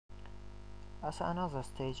As another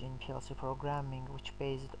stage in PLC programming, which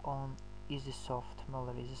based on Easy Soft,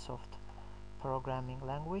 Moeller Easy Soft programming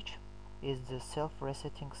language, is the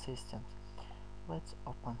self-resetting system. Let's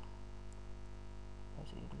open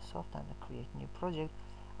Easy Soft and create new project.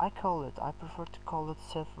 I prefer to call it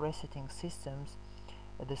self-resetting systems,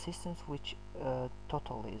 the systems which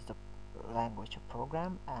total is the language of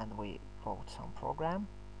program, and we wrote some program.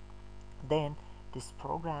 Then this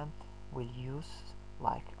program will use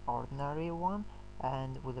like ordinary one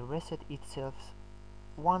and will reset itself.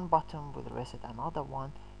 One button will reset another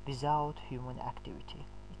one without human activity.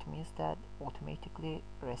 It means that automatically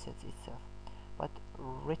resets itself, but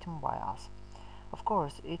written by us. Of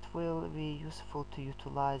course, it will be useful to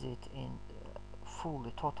utilize it in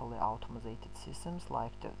fully, totally automated systems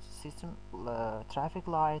like the system traffic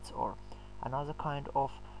lights or another kind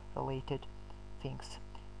of related things.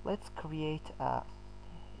 Let's create a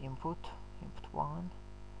input 1,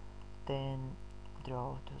 then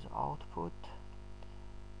draw to the output.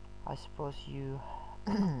 I suppose you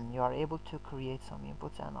you are able to create some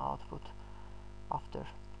inputs and output after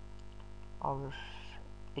our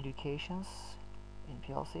educations in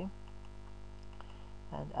PLC,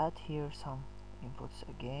 and add here some inputs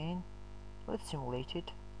again. Let's simulate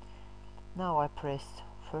it. Now I pressed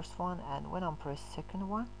first one, and when I press second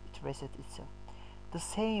one, it resets itself. The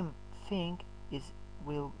same thing is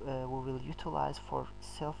we will utilize for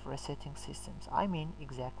self-resetting systems. I mean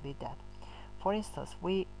exactly that. For instance,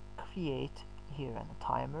 we create here a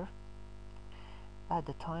timer, add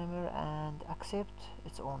the timer and accept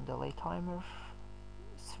its own delay timer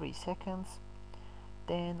 3 seconds.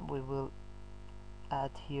 Then we will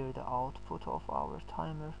add here the output of our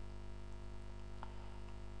timer,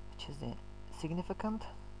 which is the significant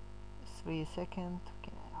 3 seconds.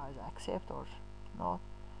 Can I either accept or not,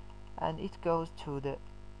 and it goes to the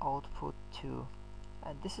output 2,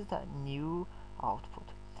 and this is the new output,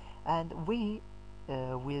 and we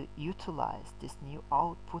will utilize this new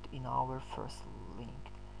output in our first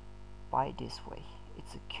link by this way.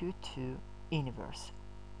 It's a Q2 inverse.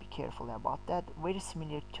 Be careful about that. Very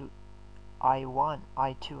similar to I1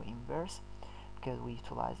 I2 inverse, because we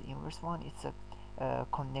utilize inverse one. It's a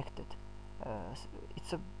connected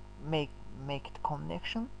it's a make it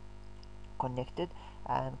connection connected,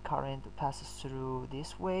 and current passes through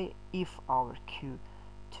this way. If our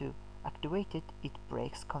Q2 activated, it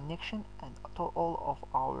breaks connection and all of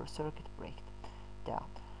our circuit breaks down.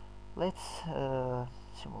 Let's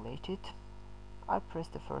simulate it. I press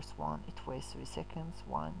the first one, it waits 3 seconds,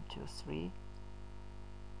 1, 2, 3,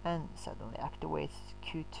 and suddenly activates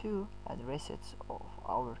Q2 and resets of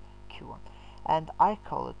our Q1. And I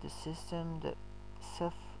call it the system the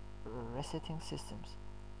self-resetting systems.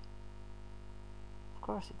 Of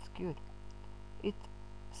course, it's good. It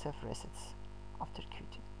self-resets after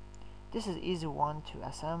Q2. This is easy one to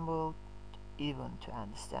assemble, even to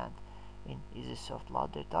understand in Easy Soft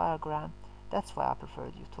ladder diagram. That's why I prefer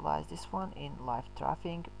to utilize this one in live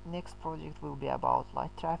tracing. Next project will be about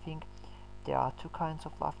light tracing. There are two kinds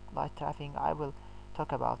of light tracing. I will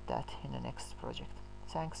talk about that in the next project.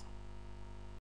 Thanks.